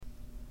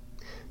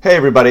Hey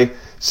everybody.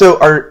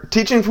 So our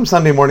teaching from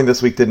Sunday morning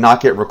this week did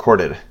not get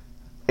recorded.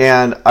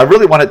 And I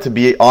really want it to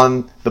be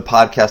on the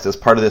podcast as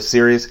part of this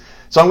series.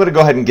 So I'm going to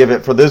go ahead and give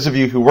it, for those of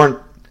you who weren't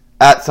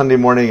at Sunday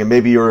morning and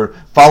maybe you're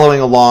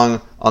following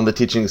along on the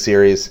teaching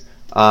series,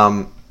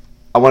 I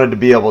wanted to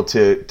be able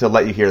to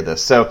let you hear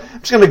this. So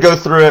I'm just going to go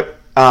through it.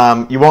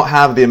 You won't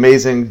have the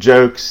amazing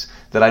jokes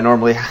that I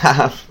normally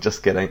have.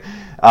 Just kidding.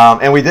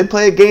 And we did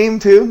play a game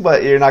too,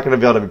 but you're not going to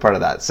be able to be part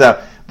of that.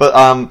 So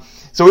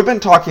we've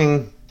been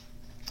talking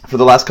for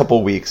the last couple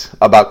of weeks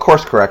about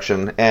course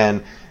correction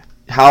and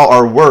how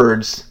our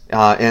words,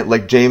 and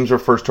like James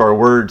refers to our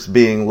words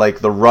being like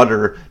the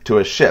rudder to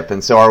a ship.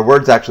 And so our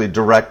words actually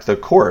direct the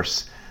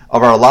course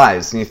of our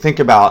lives. And you think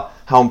about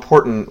how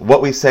important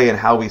what we say and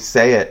how we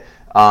say it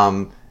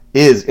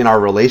is in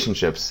our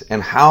relationships,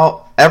 and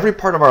how every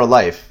part of our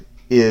life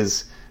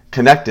is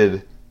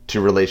connected to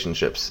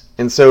relationships.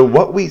 And so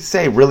what we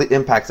say really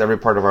impacts every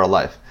part of our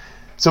life.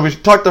 So we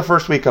talked the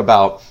first week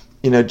about,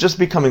 just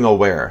becoming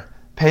aware,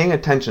 paying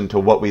attention to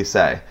what we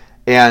say.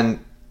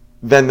 And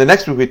then the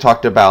next week we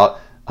talked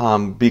about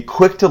be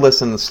quick to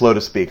listen and slow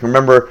to speak.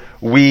 Remember,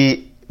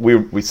 we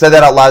said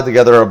that out loud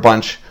together a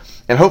bunch,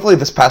 and hopefully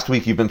this past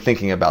week you've been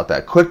thinking about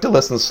that. Quick to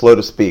listen, slow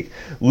to speak.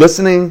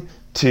 Listening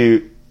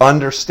to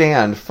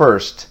understand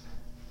first,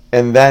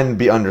 and then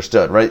be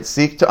understood, right?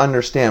 Seek to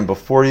understand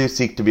before you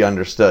seek to be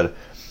understood.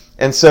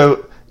 And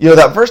so,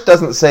 that verse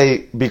doesn't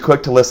say be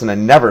quick to listen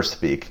and never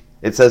speak.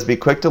 It says be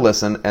quick to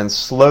listen and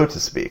slow to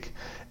speak.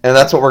 And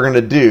that's what we're going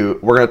to do.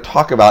 We're going to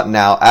talk about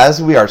now,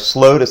 as we are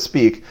slow to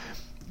speak,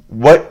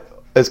 what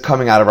is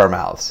coming out of our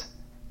mouths.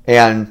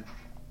 And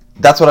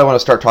that's what I want to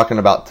start talking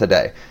about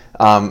today.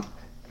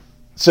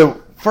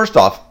 So first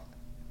off,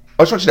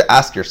 I just want you to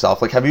ask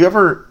yourself, have you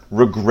ever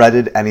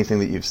regretted anything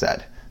that you've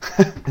said?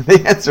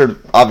 The answer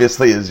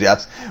obviously is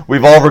yes.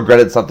 We've all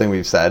regretted something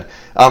we've said.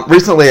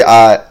 Recently,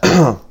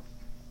 you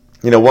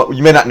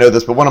may not know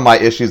this, but one of my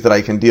issues that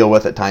I can deal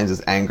with at times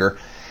is anger.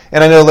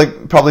 And I know,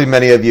 probably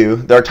many of you,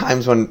 there are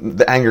times when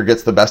the anger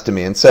gets the best of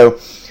me. And so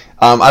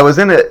I was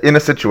in a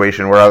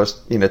situation where I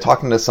was,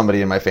 talking to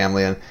somebody in my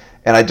family, and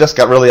I just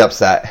got really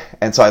upset.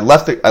 And so I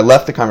left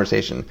the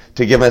conversation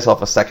to give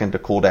myself a second to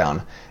cool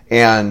down.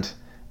 And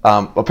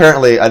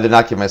apparently I did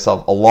not give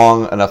myself a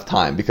long enough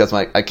time, because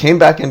I came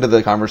back into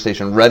the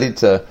conversation ready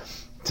to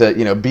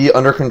be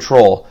under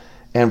control.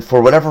 And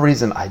for whatever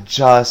reason, I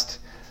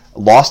just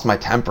lost my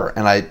temper,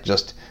 and I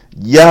just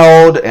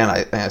yelled, and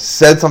I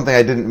said something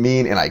I didn't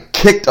mean, and I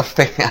kicked a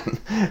fan.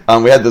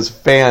 We had this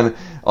fan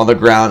on the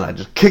ground, and I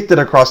just kicked it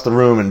across the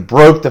room and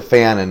broke the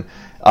fan, and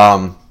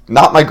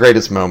not my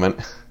greatest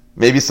moment.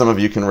 Maybe some of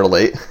you can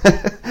relate.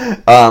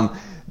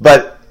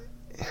 But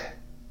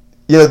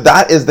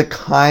that is the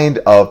kind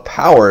of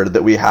power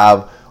that we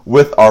have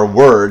with our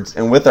words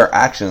and with our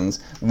actions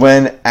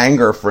when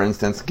anger, for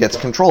instance, gets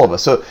control of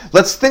us. So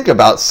let's think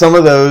about some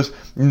of those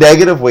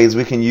negative ways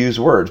we can use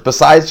words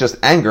besides just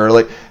anger.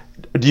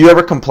 Do you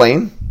ever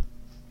complain?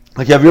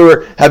 Have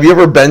you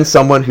ever been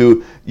someone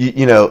who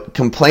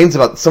complains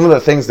about some of the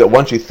things that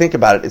once you think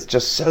about it, it's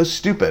just so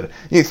stupid.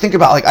 You think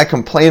about, I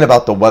complain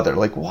about the weather.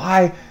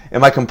 Why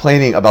am I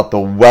complaining about the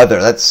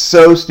weather? That's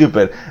so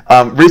stupid.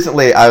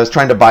 Recently, I was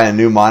trying to buy a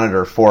new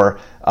monitor for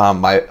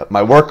my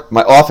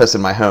office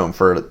in my home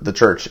for the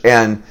church,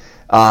 and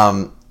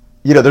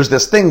there's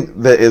this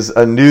thing that is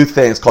a new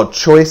thing. It's called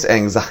choice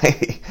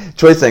anxiety.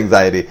 Choice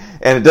anxiety.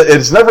 And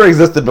it's never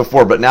existed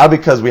before, but now,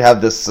 because we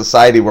have this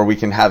society where we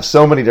can have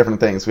so many different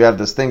things, we have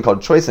this thing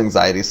called choice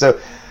anxiety. So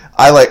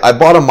I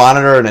bought a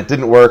monitor and it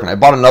didn't work, and I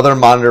bought another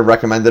monitor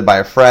recommended by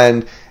a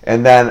friend,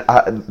 and then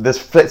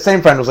this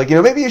same friend was like,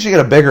 maybe you should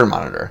get a bigger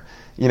monitor.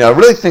 I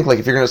really think,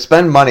 if you're going to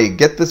spend money,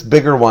 get this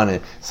bigger one.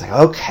 And it's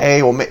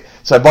okay, well,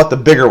 so I bought the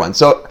bigger one.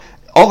 So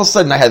all of a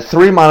sudden, I had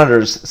 3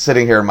 monitors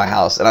sitting here in my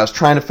house, and I was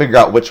trying to figure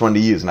out which one to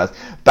use. And I was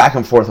back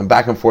and forth and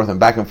back and forth and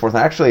back and forth.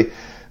 And I actually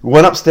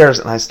went upstairs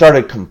and I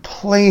started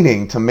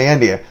complaining to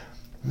Mandy.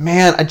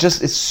 Man,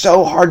 it's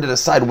so hard to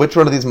decide which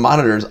one of these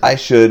monitors I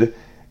should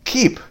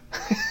keep.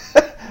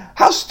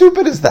 How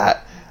stupid is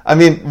that? I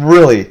mean,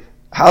 really,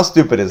 how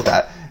stupid is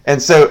that?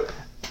 And so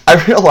I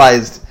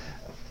realized,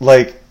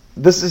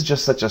 this is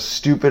just such a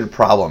stupid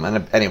problem.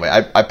 And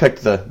anyway, I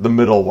picked the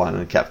middle one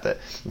and kept it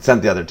and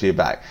sent the other 2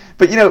 back.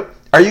 But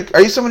are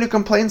you someone who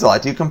complains a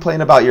lot? Do you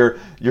complain about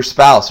your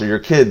spouse or your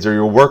kids or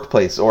your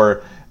workplace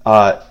or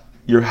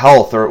your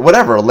health or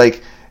whatever?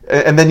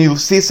 And then you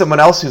see someone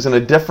else who's in a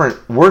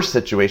different, worse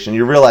situation.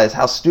 You realize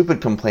how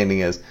stupid complaining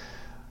is.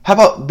 How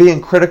about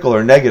being critical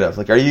or negative?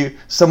 Are you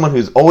someone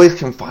who's always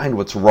can find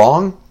what's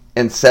wrong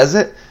and says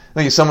it?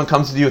 Someone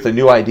comes to you with a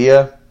new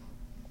idea,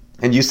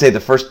 and you say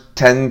the first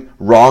 10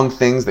 wrong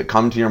things that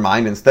come to your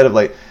mind, instead of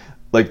like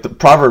the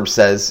proverb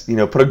says,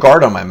 put a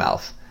guard on my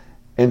mouth,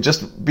 and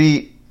just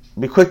be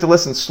quick to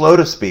listen, slow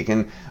to speak.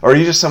 Or are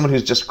you just someone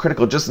who's just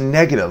critical, just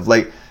negative?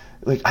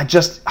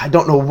 I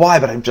don't know why,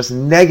 but I'm just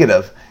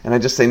negative, and I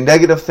just say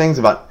negative things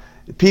about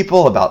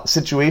people, about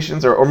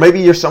situations, or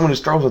maybe you're someone who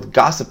struggles with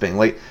gossiping.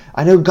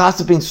 I know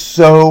gossiping's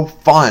so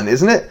fun,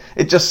 isn't it?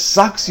 It just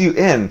sucks you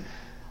in.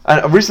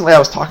 And recently I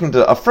was talking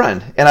to a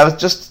friend, and I was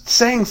just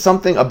saying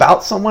something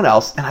about someone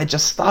else, and I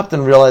just stopped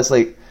and realized,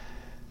 like,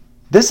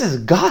 this is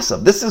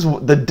gossip. This is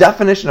the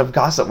definition of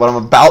gossip, what I'm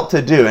about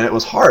to do. And it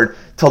was hard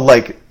to,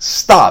 like,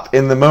 stop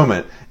in the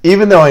moment,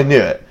 even though I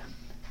knew it.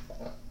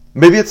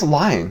 Maybe it's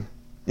lying.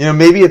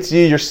 Maybe it's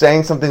you're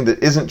saying something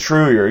that isn't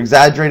true, you're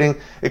exaggerating.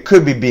 It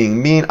could be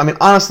being mean. I mean,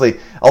 honestly,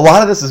 a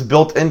lot of this is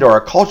built into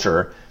our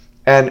culture,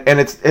 and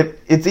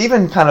it's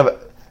even kind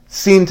of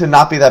seen to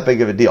not be that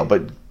big of a deal.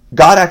 But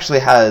God actually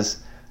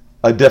has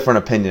a different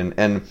opinion.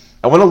 And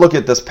I want to look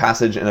at this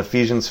passage in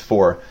Ephesians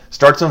 4.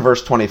 Starts in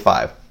verse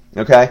 25.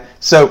 Okay?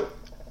 So,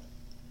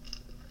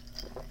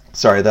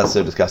 sorry, that's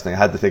so disgusting. I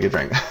had to take a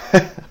drink.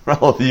 For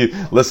all of you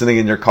listening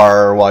in your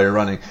car or while you're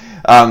running.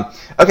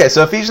 Okay,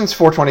 so Ephesians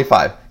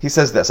 4:25. He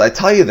says this, I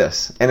tell you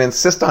this, and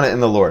insist on it in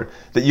the Lord,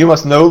 that you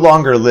must no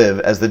longer live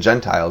as the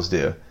Gentiles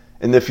do,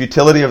 in the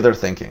futility of their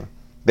thinking.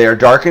 They are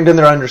darkened in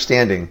their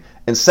understanding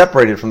and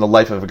separated from the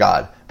life of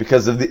God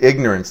because of the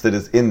ignorance that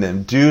is in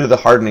them due to the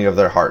hardening of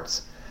their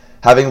hearts.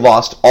 Having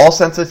lost all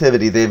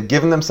sensitivity, they have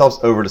given themselves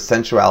over to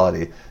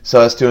sensuality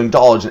so as to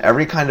indulge in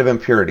every kind of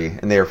impurity,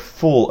 and they are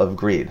full of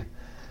greed.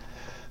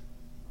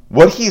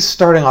 What he's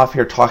starting off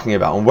here talking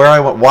about, and why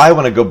I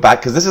want to go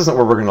back, because this isn't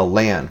where we're going to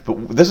land,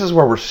 but this is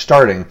where we're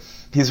starting.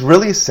 He's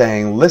really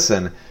saying,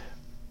 listen,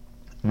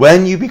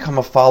 when you become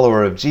a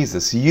follower of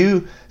Jesus,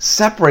 you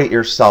separate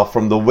yourself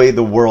from the way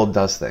the world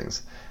does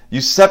things. You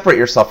separate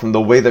yourself from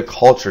the way the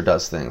culture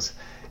does things.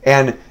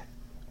 And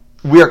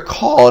we are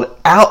called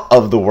out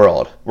of the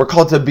world. We're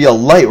called to be a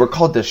light. We're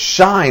called to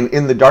shine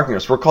in the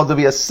darkness. We're called to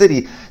be a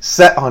city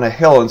set on a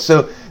hill. And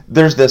so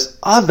there's this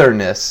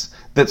otherness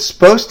that's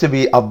supposed to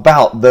be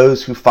about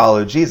those who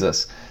follow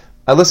Jesus.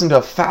 I've been listening to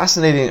a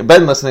fascinating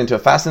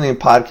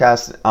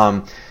podcast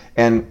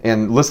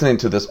and listening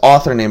to this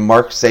author named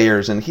Mark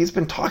Sayers, and he's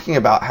been talking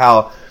about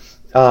how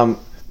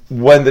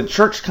when the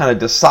church kind of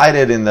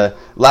decided in the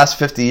last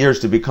 50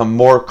 years to become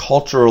more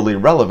culturally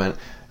relevant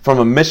from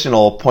a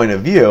missional point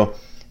of view,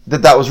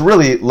 that was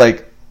really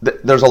like,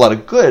 there's a lot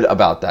of good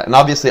about that. And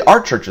obviously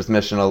our church is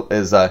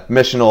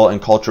missional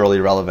and culturally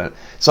relevant.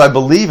 So I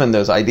believe in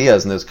those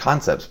ideas and those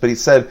concepts. But he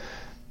said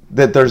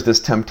that there's this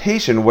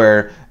temptation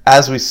where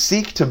as we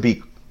seek to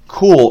be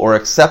cool or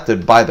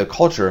accepted by the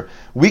culture,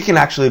 we can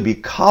actually be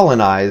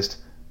colonized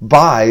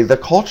by the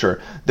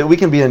culture, that we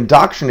can be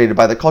indoctrinated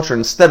by the culture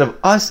instead of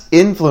us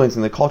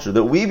influencing the culture,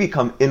 that we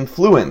become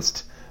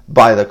influenced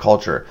by the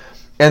culture.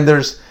 And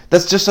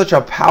that's just such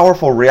a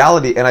powerful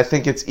reality, and I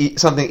think it's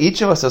something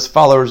each of us as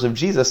followers of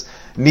Jesus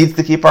needs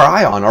to keep our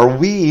eye on. Are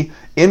we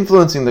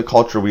influencing the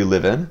culture we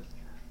live in,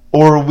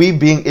 or are we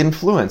being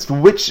influenced?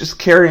 Which is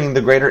carrying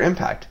the greater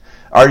impact?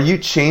 Are you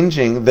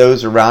changing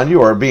those around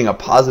you, or being a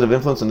positive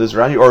influence on those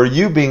around you, or are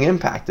you being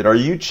impacted? Are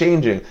you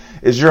changing?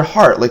 Is your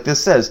heart, like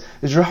this says,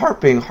 is your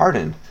heart being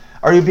hardened?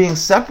 Are you being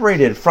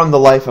separated from the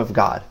life of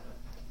God,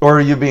 or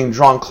are you being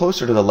drawn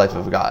closer to the life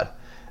of God?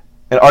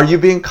 And are you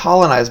being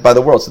colonized by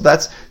the world? So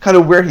that's kind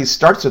of where he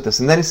starts with this.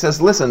 And then he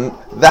says, listen,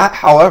 that,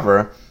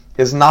 however,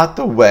 is not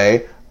the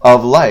way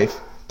of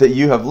life that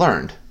you have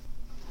learned.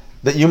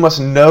 That you must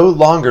no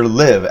longer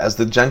live as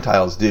the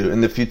Gentiles do in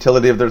the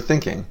futility of their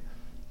thinking.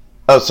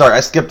 Oh, sorry, I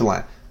skipped a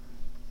line.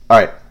 All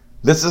right.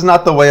 This is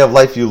not the way of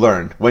life you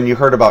learned when you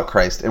heard about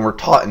Christ and were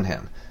taught in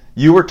him.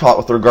 You were taught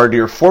with regard to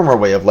your former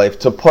way of life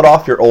to put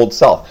off your old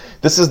self.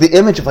 This is the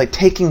image of like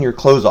taking your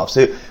clothes off.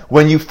 So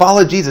when you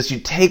follow Jesus, you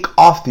take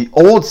off the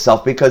old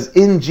self because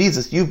in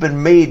Jesus you've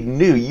been made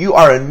new. You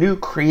are a new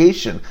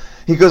creation.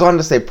 He goes on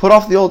to say, put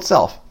off the old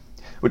self,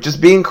 which is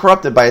being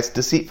corrupted by its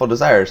deceitful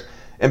desires,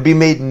 and be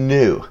made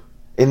new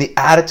in the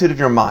attitude of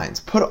your minds.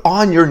 Put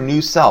on your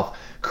new self,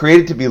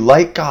 created to be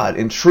like God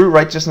in true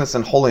righteousness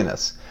and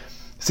holiness.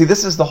 See,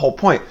 this is the whole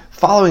point.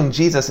 Following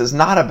Jesus is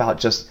not about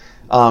just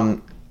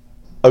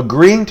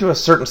agreeing to a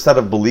certain set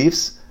of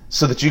beliefs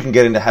so that you can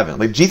get into heaven.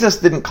 Like, Jesus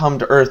didn't come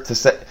to earth to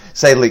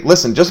say, like,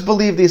 listen, just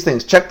believe these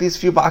things, check these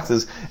few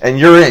boxes, and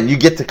you're in. You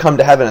get to come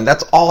to heaven, and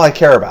that's all I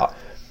care about.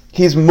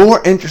 He's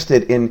more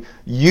interested in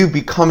you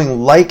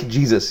becoming like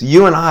Jesus.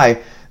 You and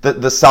I,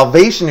 the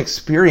salvation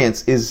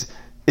experience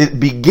it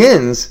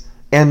begins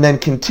and then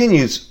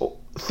continues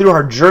through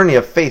our journey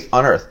of faith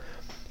on earth.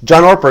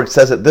 John Ortberg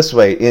says it this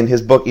way in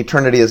his book,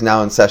 Eternity is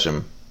Now in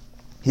Session.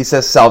 He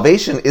says,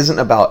 salvation isn't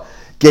about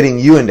getting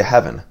you into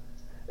heaven.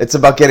 It's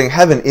about getting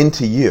heaven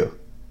into you.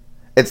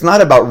 It's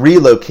not about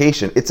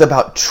relocation. It's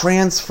about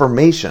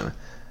transformation.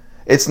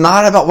 It's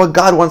not about what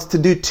God wants to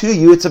do to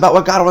you. It's about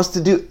what God wants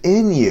to do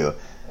in you.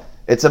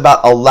 It's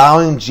about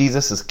allowing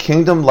Jesus'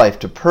 kingdom life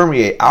to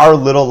permeate our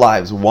little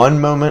lives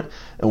one moment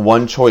and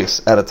one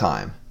choice at a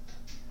time.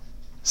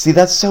 See,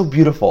 that's so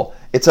beautiful.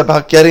 It's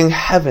about getting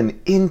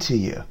heaven into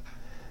you.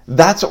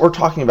 That's what we're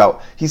talking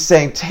about. He's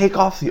saying, take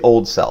off the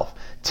old self.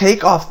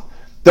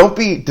 Don't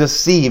be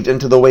deceived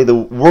into the way the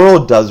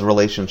world does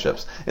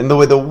relationships and the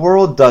way the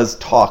world does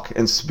talk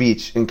and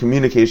speech and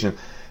communication.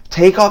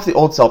 Take off the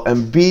old self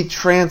and be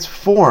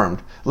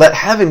transformed. Let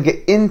heaven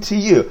get into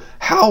you.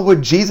 How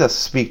would Jesus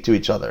speak to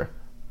each other?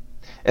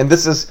 And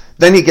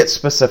then he gets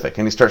specific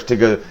and he starts to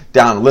go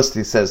down a list.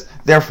 He says,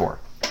 therefore,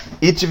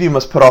 each of you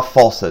must put off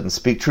falsehood and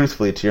speak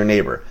truthfully to your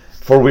neighbor,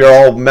 for we are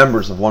all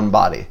members of one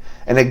body.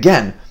 And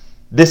again,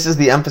 this is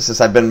the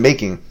emphasis I've been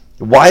making.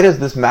 Why does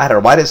this matter?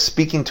 Why does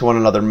speaking to one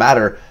another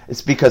matter?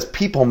 It's because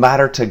people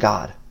matter to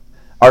God.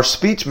 Our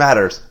speech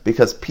matters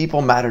because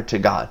people matter to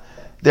God.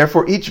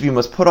 Therefore, each of you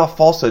must put off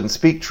falsehood and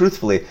speak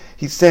truthfully.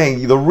 He's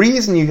saying the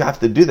reason you have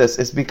to do this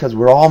is because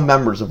we're all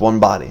members of one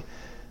body.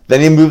 Then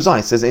he moves on.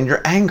 He says, in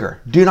your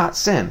anger, do not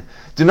sin.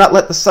 Do not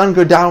let the sun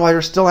go down while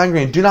you're still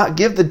angry, and do not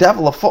give the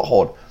devil a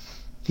foothold.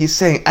 He's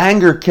saying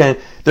anger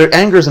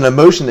is an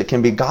emotion that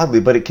can be godly,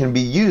 but it can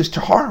be used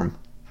to harm.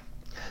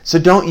 So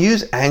don't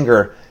use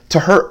anger to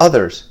hurt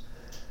others.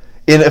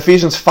 In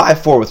Ephesians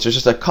 5:4, which is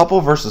just a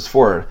couple verses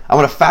forward, I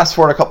want to fast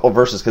forward a couple of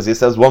verses because he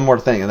says one more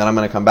thing, and then I'm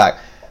going to come back.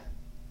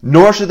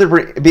 Nor should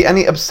there be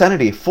any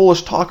obscenity,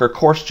 foolish talk, or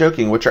coarse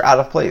joking, which are out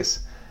of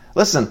place.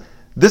 Listen,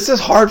 this is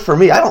hard for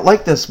me. I don't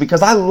like this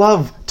because I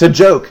love to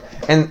joke,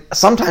 and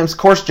sometimes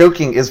coarse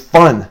joking is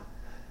fun.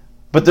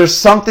 But there's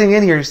something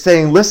in here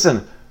saying,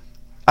 listen,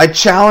 I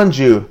challenge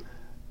you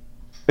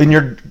in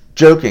your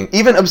joking.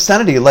 Even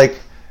obscenity,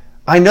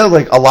 I know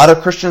a lot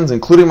of Christians,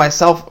 including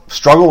myself,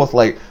 struggle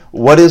with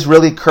what is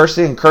really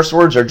cursing, and curse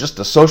words are just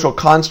a social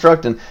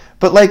construct.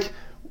 But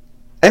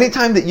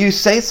anytime that you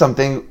say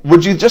something,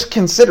 would you just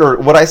consider,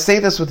 would I say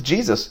this with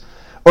Jesus?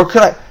 Or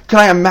can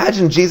I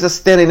imagine Jesus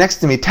standing next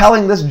to me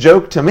telling this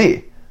joke to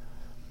me?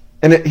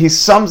 And he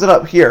sums it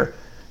up here.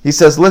 He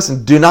says,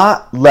 listen, do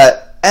not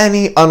let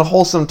any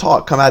unwholesome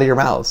talk come out of your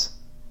mouths.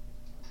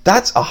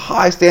 That's a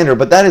high standard,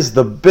 but that is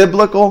the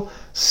biblical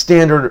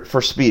standard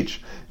for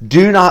speech.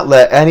 Do not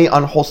let any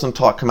unwholesome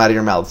talk come out of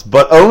your mouths,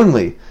 but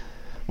only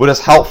what is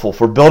helpful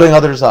for building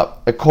others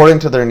up according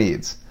to their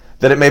needs,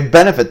 that it may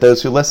benefit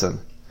those who listen.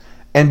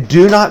 And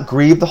do not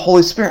grieve the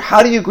Holy Spirit.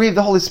 How do you grieve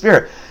the Holy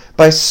Spirit?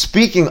 By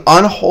speaking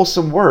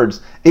unwholesome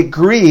words. It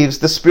grieves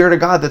the Spirit of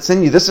God that's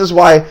in you. This is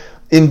why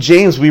in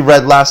James we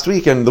read last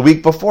week and the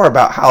week before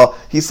about how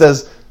he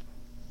says,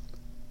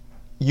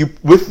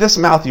 with this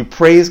mouth you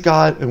praise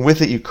God, and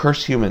with it you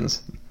curse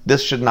humans.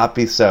 This should not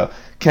be so.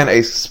 Can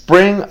a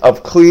spring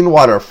of clean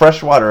water,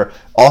 fresh water,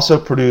 also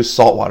produce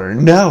salt water?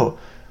 No.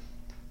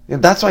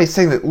 And that's why he's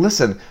saying that,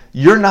 listen,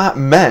 you're not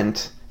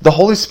meant, the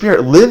Holy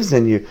Spirit lives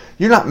in you.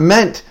 You're not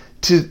meant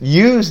to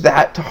use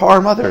that to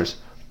harm others.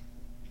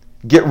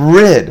 Get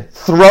rid,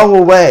 throw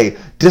away,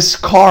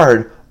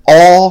 discard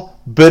all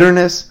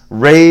bitterness,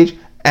 rage,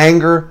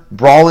 anger,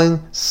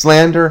 brawling,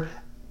 slander,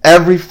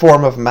 every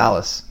form of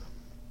malice.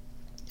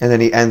 And then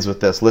he ends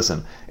with this.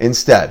 Listen,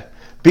 instead,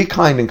 be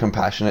kind and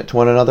compassionate to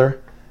one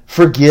another.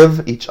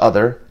 Forgive each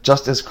other,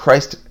 just as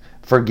Christ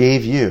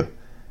forgave you.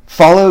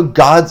 Follow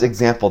God's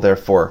example,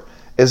 therefore,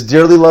 as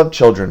dearly loved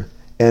children,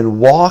 and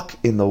walk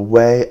in the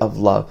way of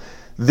love.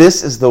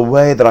 This is the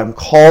way that I'm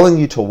calling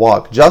you to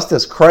walk, just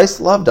as Christ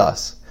loved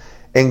us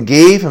and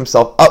gave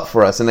himself up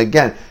for us. And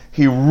again,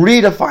 he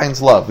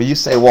redefines love. When you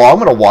say, well, I'm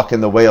going to walk in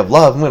the way of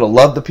love, I'm going to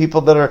love the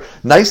people that are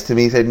nice to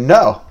me. He said,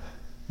 no.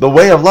 The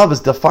way of love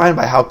is defined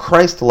by how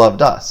Christ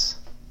loved us.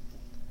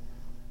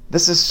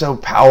 This is so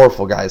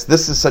powerful, guys.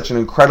 This is such an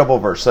incredible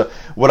verse. So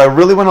what I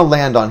really want to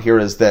land on here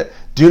is that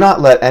do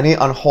not let any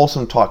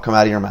unwholesome talk come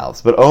out of your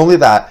mouths, but only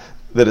that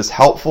is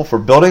helpful for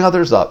building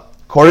others up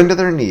according to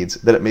their needs,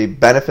 that it may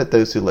benefit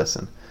those who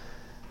listen.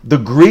 The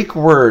Greek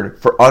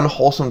word for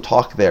unwholesome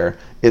talk there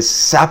is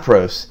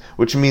sapros,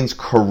 which means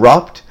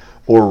corrupt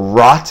or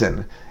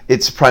rotten.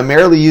 It's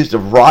primarily used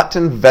of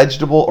rotten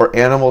vegetable or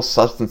animal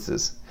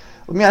substances.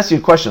 Let me ask you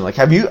a question.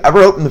 Have you ever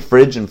opened the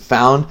fridge and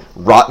found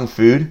rotten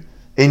food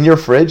in your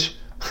fridge?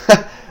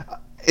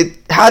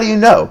 How do you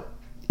know?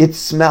 It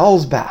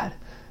smells bad.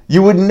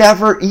 You would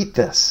never eat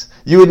this.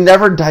 You would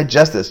never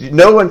digest this.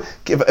 No one,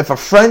 if a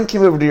friend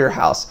came over to your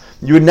house,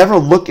 you would never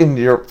look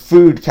into your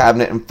food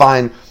cabinet and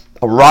find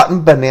a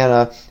rotten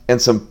banana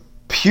and some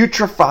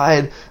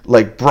putrefied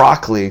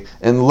broccoli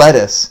and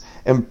lettuce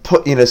and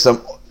put some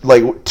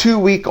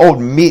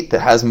 2-week-old meat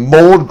that has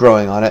mold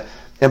growing on it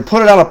and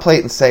put it on a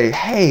plate and say,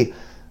 hey,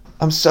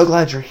 I'm so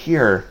glad you're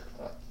here.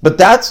 But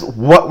that's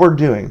what we're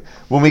doing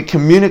when we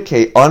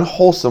communicate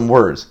unwholesome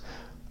words.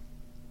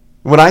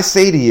 When I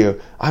say to you,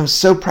 I'm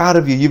so proud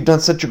of you, you've done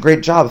such a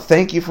great job,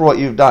 thank you for what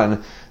you've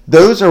done,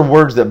 those are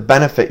words that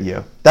benefit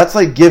you. That's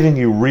like giving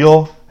you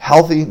real,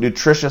 healthy,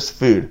 nutritious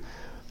food.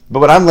 But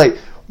when I'm like,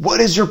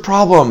 what is your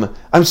problem?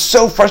 I'm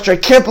so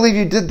frustrated, I can't believe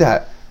you did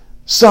that.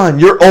 Son,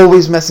 you're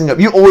always messing up.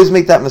 You always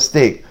make that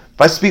mistake.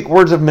 If I speak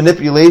words of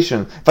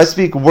manipulation, if I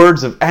speak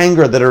words of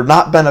anger that are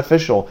not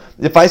beneficial,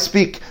 if I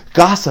speak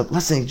gossip,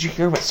 listen, did you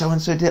hear what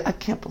so-and-so did? I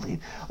can't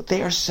believe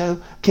they are so,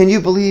 can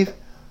you believe?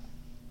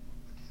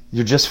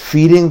 You're just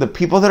feeding the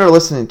people that are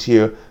listening to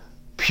you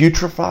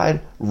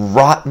putrefied,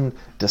 rotten,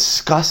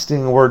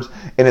 disgusting words,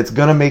 and it's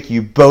going to make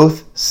you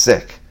both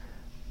sick.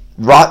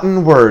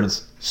 Rotten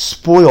words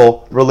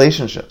spoil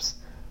relationships.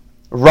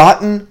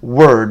 Rotten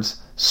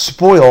words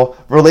spoil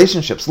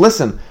relationships.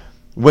 Listen,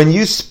 when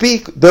you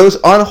speak those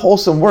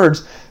unwholesome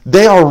words,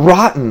 they are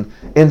rotten,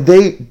 and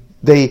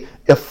they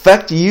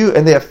affect you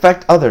and they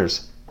affect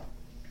others.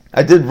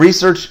 I did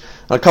research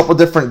on a couple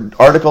different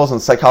articles on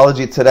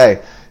Psychology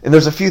Today, and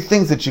there's a few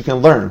things that you can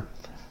learn.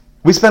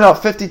 We spend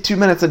about 52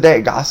 minutes a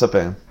day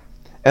gossiping,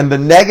 and the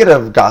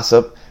negative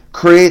gossip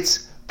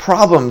creates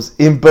problems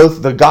in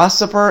both the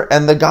gossiper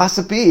and the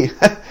gossipee.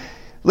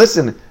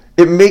 Listen,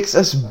 it makes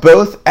us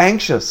both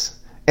anxious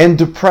and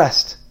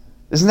depressed.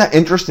 Isn't that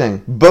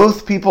interesting?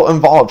 Both people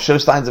involved show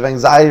signs of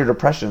anxiety or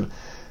depression.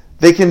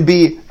 They can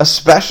be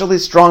especially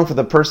strong for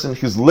the person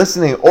who's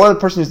listening or the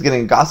person who's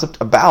getting gossiped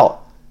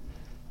about.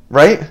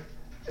 Right?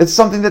 It's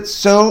something that's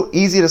so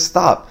easy to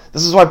stop.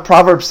 This is why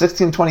Proverbs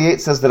 16:28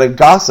 says that a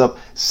gossip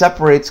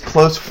separates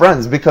close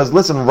friends. Because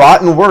listen,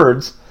 rotten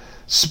words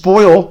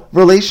spoil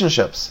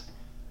relationships.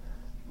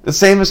 The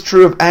same is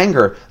true of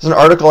anger. There's an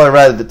article I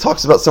read that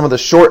talks about some of the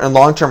short and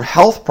long-term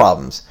health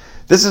problems.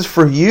 This is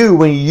for you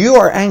when you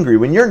are angry,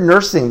 when you're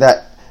nursing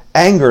that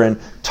anger and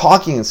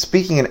talking and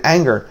speaking in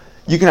anger.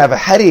 You can have a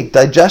headache,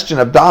 digestion,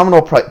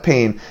 abdominal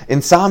pain,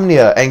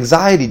 insomnia,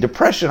 anxiety,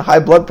 depression, high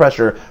blood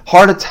pressure,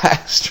 heart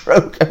attack,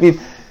 stroke. I mean,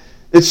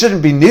 it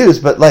shouldn't be news,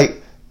 but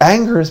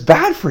anger is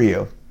bad for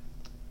you.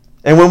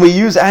 And when we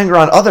use anger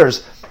on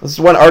others, this is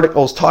one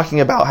article is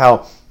talking about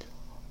how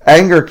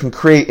anger can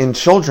create in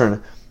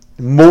children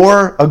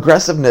more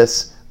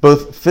aggressiveness,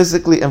 both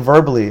physically and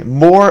verbally,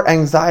 more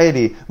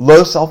anxiety,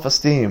 low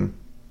self-esteem.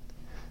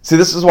 See,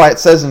 this is why it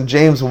says in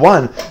James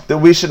 1 that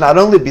we should not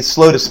only be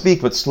slow to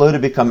speak, but slow to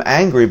become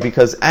angry,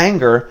 because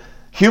anger,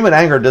 human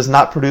anger, does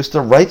not produce the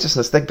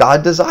righteousness that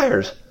God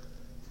desires.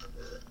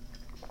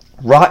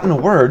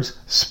 Rotten words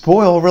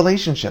spoil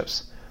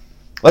relationships.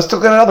 Let's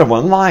look at another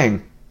one,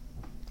 lying.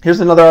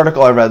 Here's another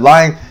article I read.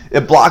 Lying,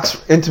 it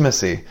blocks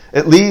intimacy.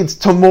 It leads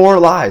to more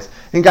lies.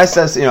 And guy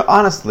says,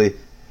 honestly,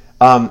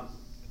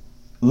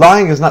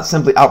 lying is not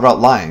simply outright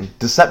lying.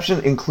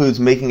 Deception includes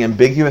making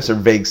ambiguous or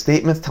vague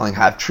statements, telling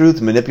half-truths,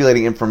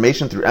 manipulating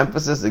information through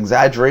emphasis,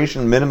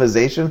 exaggeration,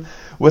 minimization,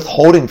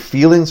 withholding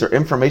feelings or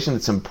information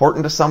that's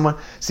important to someone.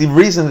 See, the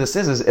reason this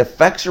is it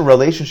affects your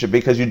relationship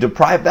because you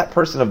deprive that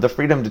person of the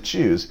freedom to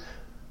choose.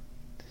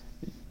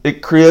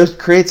 It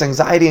creates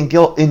anxiety and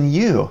guilt in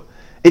you.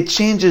 It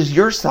changes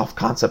your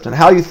self-concept and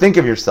how you think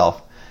of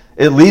yourself.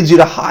 It leads you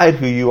to hide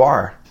who you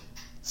are.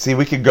 See,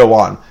 we could go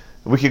on.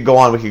 We could go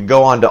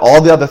on to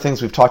all the other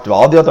things we've talked about,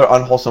 all the other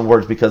unwholesome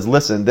words, because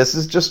listen, this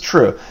is just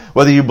true.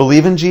 Whether you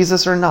believe in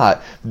Jesus or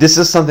not, this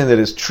is something that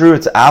is true.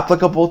 It's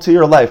applicable to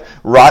your life.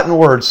 Rotten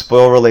words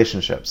spoil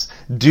relationships.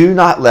 Do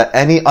not let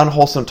any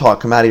unwholesome talk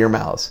come out of your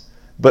mouths.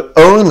 But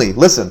only,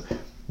 listen,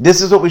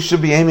 this is what we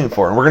should be aiming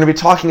for. And we're going to be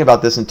talking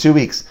about this in 2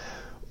 weeks.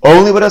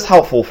 Only what is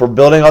helpful for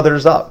building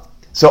others up.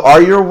 So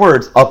are your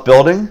words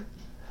upbuilding?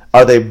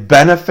 Are they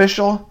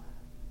beneficial?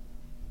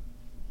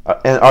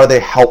 And are they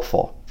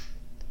helpful?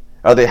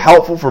 Are they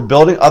helpful for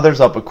building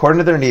others up according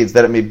to their needs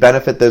that it may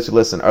benefit those who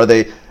listen? Are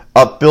they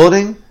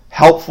upbuilding,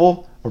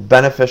 helpful, or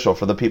beneficial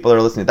for the people that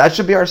are listening? That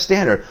should be our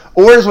standard.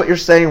 Or is what you're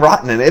saying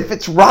rotten? And if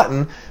it's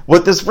rotten,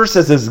 what this verse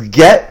says is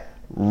get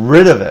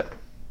rid of it.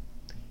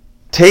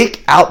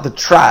 Take out the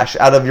trash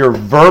out of your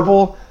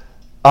verbal,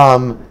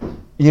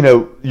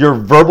 your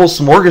verbal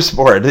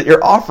smorgasbord that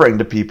you're offering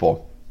to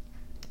people.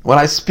 When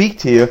I speak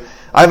to you,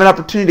 I have an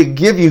opportunity to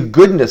give you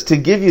goodness, to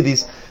give you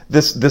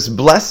this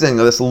blessing,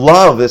 this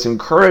love, this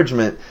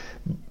encouragement,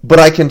 but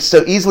I can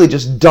so easily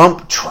just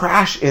dump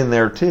trash in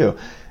there too.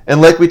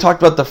 And like we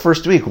talked about the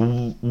first week,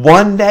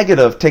 one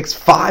negative takes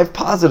 5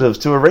 positives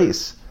to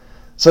erase.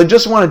 So I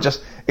just want to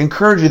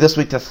encourage you this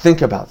week to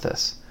think about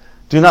this.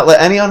 Do not let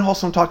any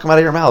unwholesome talk come out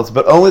of your mouths,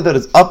 but only that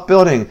is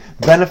upbuilding,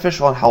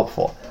 beneficial, and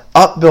helpful.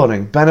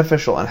 Upbuilding,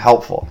 beneficial, and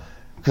helpful.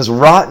 Because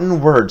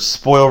rotten words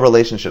spoil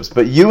relationships.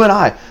 But you and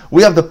I,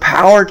 we have the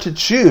power to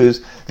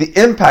choose the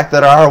impact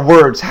that our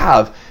words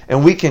have.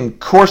 And we can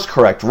course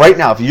correct right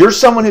now. If you're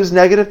someone who's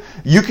negative,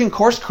 you can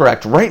course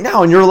correct right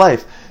now in your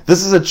life.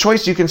 This is a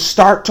choice you can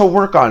start to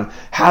work on,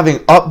 having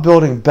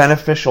upbuilding,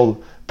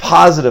 beneficial,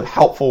 positive,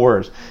 helpful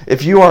words.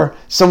 If you are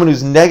someone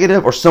who's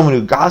negative or someone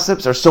who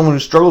gossips or someone who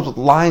struggles with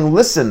lying,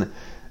 listen,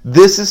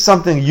 this is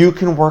something you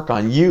can work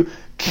on. You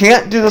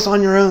can't do this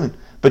on your own,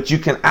 but you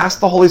can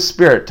ask the Holy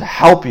Spirit to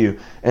help you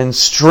and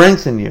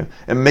strengthen you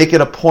and make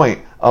it a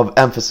point of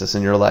emphasis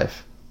in your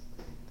life.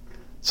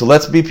 So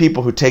let's be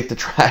people who take the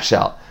trash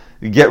out.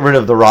 Get rid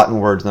of the rotten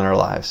words in our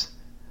lives.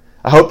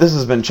 I hope this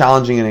has been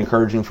challenging and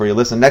encouraging for you.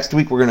 Listen, next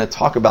week we're going to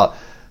talk about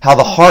how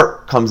the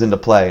heart comes into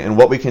play and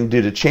what we can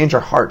do to change our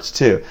hearts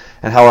too,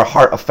 and how our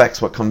heart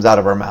affects what comes out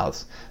of our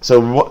mouths.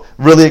 So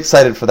really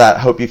excited for that. I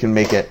hope you can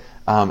make it,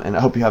 and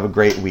I hope you have a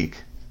great week.